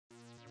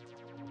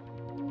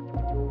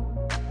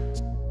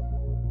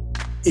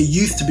It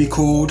used to be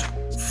called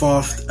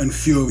Fast and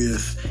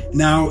Furious.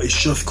 Now it's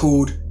just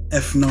called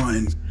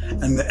F9.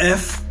 And the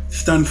F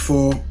stands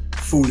for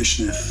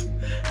foolishness.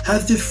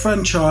 Has this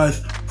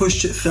franchise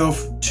pushed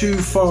itself too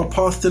far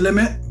past the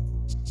limit?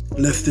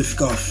 Let's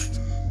discuss.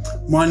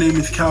 My name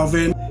is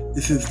Kalvin.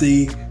 This is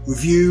the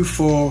review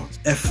for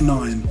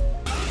F9.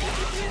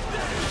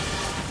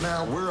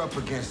 Now we're up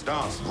against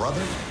us,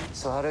 brother.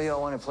 So how do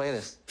y'all want to play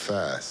this?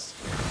 Fast.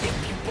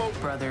 If you vote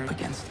brother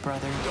against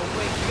brother, don't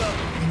wake up.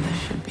 This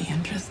should be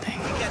interesting.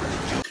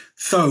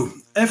 So,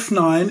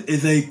 F9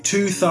 is a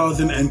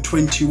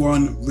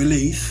 2021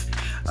 release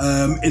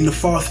in the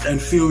Fast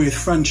and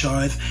Furious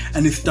franchise,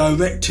 and it's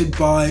directed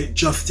by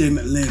Justin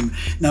Lin.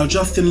 Now,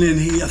 Justin Lin,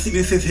 I think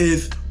this is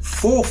his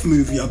fourth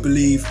movie, I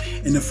believe,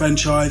 in the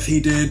franchise. He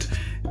did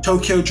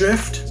Tokyo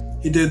Drift,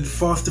 he did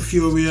Fast and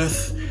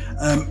Furious,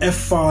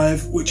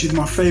 F5, which is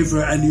my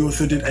favourite, and he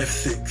also did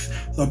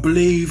F6. So I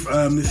believe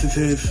this is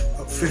his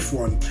fifth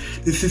one.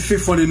 This is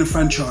fifth one in the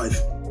franchise.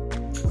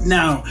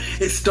 Now,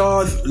 it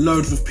stars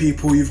loads of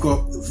people. You've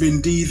got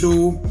Vin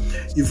Diesel,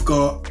 you've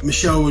got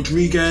Michelle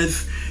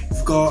Rodriguez,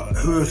 you've got,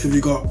 who else have you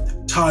got?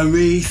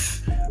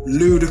 Tyrese,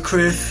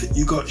 Ludacris,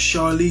 you've got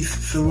Charlize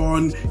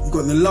Theron, you've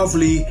got the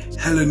lovely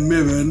Helen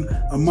Mirren,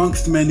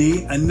 amongst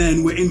many. And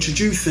then we're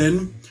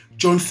introducing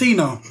John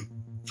Cena.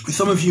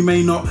 Some of you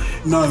may not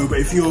know, but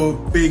if you're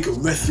a big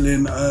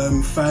wrestling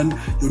fan,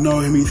 you'll know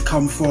him. He's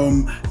come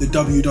from the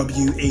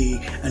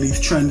WWE and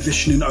he's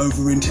transitioning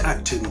over into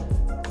acting.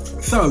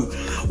 So,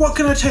 what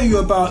can I tell you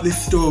about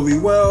this story?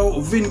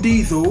 Well, Vin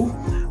Diesel,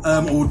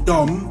 or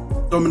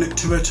Dominic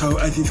Toretto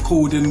as he's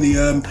called in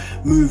the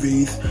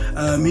movies,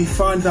 he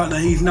finds out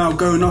that he's now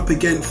going up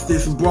against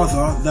this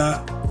brother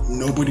that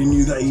nobody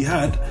knew that he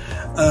had,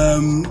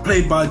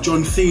 played by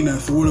John Cena.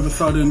 So all of a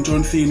sudden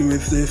John Cena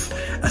is this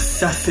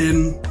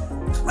assassin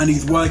and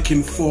he's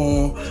working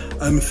for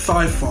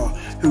Cypher,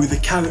 who is a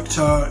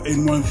character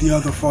in one of the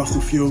other Fast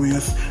and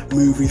Furious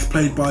movies,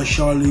 played by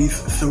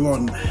Charlize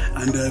Theron,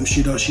 and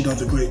she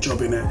does a great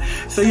job in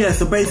it. So yeah,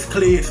 so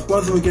basically it's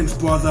brother against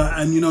brother,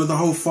 and you know the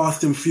whole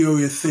Fast and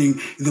Furious thing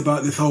is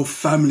about this whole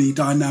family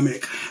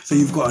dynamic. So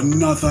you've got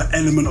another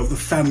element of the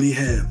family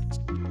here.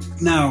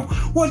 Now,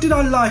 what did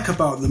I like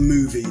about the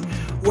movie?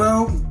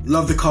 Well,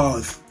 love the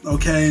cars,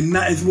 okay? And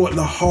that is what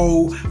the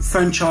whole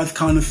franchise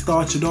kind of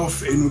started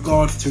off in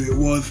regards to. It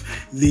was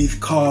these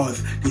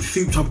cars, these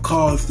souped up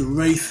cars, the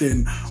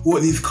racing,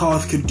 what these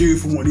cars could do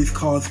from what these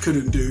cars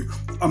couldn't do.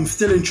 I'm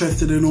still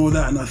interested in all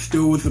that, and I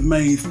still was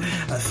amazed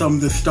at some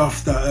of the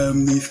stuff that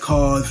these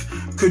cars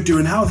could do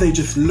and how they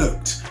just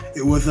looked.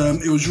 It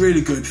was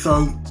really good,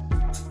 so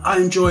I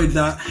enjoyed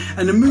that.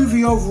 And the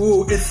movie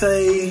overall, it's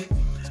a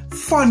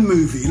fun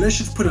movie, let's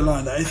just put it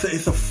like that.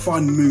 It's a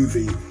fun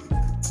movie.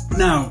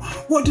 Now,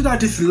 what did I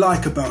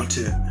dislike about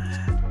it?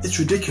 It's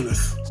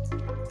ridiculous.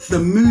 The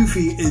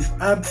movie is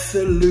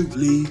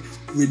absolutely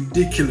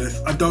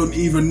ridiculous. I don't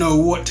even know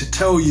what to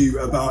tell you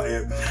about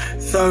it.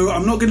 So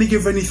I'm not going to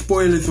give any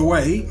spoilers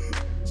away,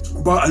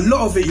 but a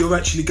lot of it you're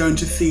actually going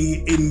to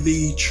see in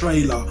the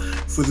trailer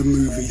for the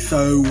movie.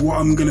 So what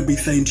I'm going to be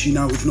saying to you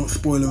now is not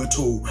spoiler at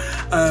all.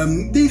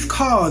 These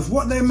cars,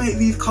 what they make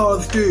these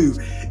cars do,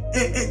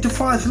 it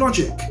defies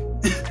logic.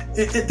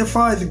 It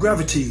defies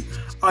gravity.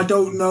 I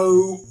don't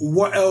know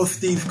what else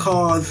these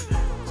cars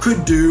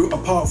could do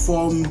apart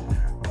from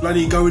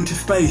bloody go into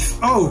space.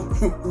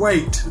 Oh,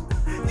 wait,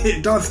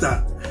 it does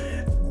that.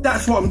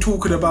 That's what I'm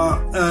talking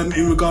about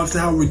in regards to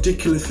how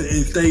ridiculous it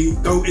is. They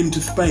go into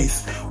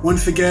space.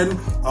 Once again,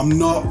 I'm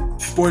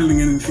not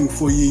spoiling anything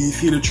for you. You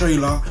see the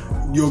trailer,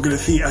 you're going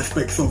to see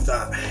aspects of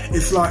that.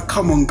 It's like,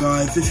 come on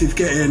guys, this is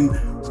getting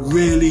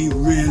really,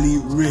 really,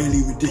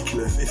 really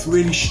ridiculous. It's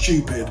really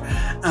stupid.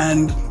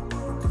 And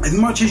as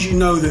much as you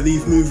know that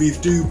these movies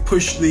do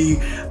push the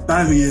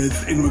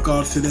barriers in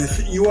regards to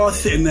this, you are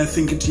sitting there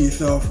thinking to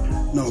yourself,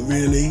 no,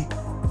 really?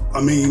 I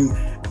mean,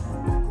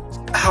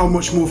 how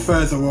much more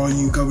further are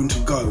you going to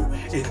go?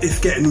 It's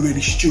getting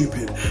really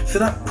stupid. So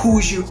that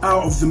pulls you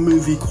out of the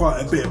movie quite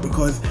a bit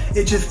because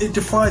it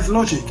defies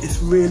logic.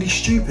 It's really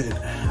stupid.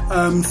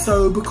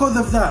 So because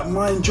of that,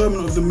 my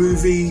enjoyment of the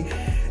movie,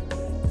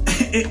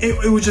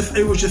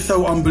 it was just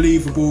so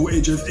unbelievable.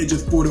 It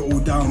just brought it all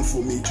down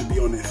for me, to be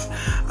honest.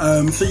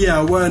 So yeah,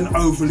 I weren't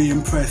overly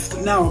impressed.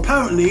 Now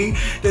apparently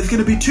there's going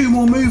to be 2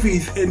 more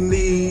movies in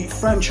the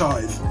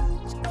franchise.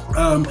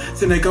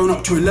 So they're going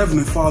up to 11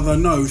 as far as I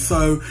know.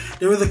 So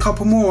there is a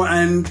couple more,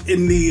 and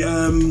in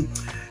the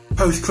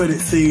post-credit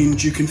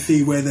scenes you can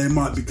see where they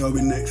might be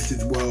going next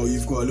as well.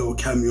 You've got a little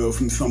cameo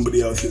from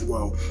somebody else as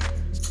well.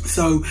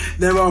 So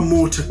there are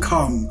more to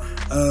come,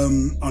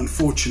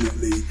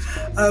 unfortunately.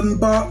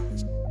 But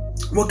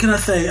what can I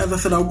say? As I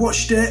said, I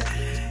watched it.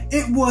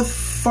 It was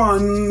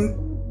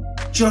fun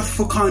just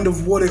for kind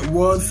of what it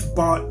was,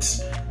 but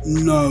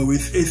no,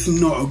 it's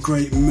not a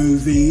great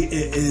movie.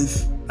 It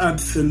is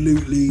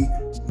absolutely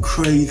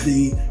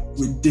crazy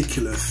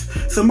ridiculous.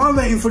 So my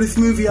rating for this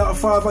movie out of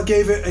 5, I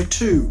gave it a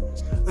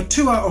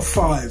 2 out of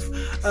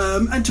 5.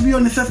 And to be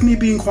honest, that's me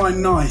being quite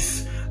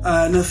nice.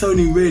 And that's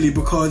only really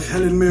because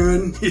Helen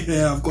Mirren,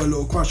 yeah, I've got a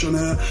little crush on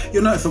her.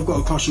 You'll notice I've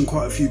got a crush on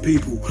quite a few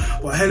people.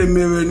 But Helen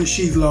Mirren,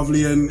 she's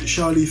lovely, and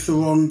Charlize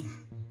Theron,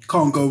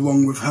 can't go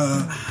wrong with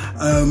her.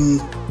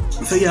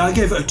 So yeah, I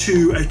gave it a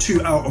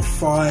 2 out of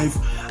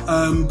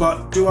 5.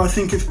 But do I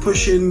think it's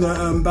pushing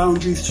the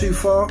boundaries too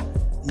far?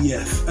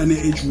 Yes, and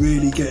it is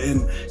really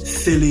getting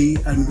silly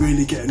and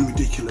really getting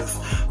ridiculous.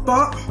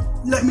 But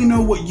let me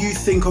know what you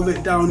think of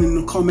it down in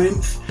the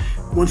comments.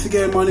 Once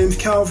again, my name's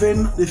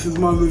Kalvin. This is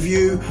my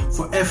review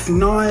for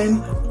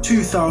F9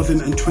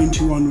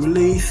 2021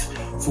 release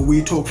for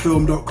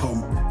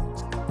WeTalkFilm.com.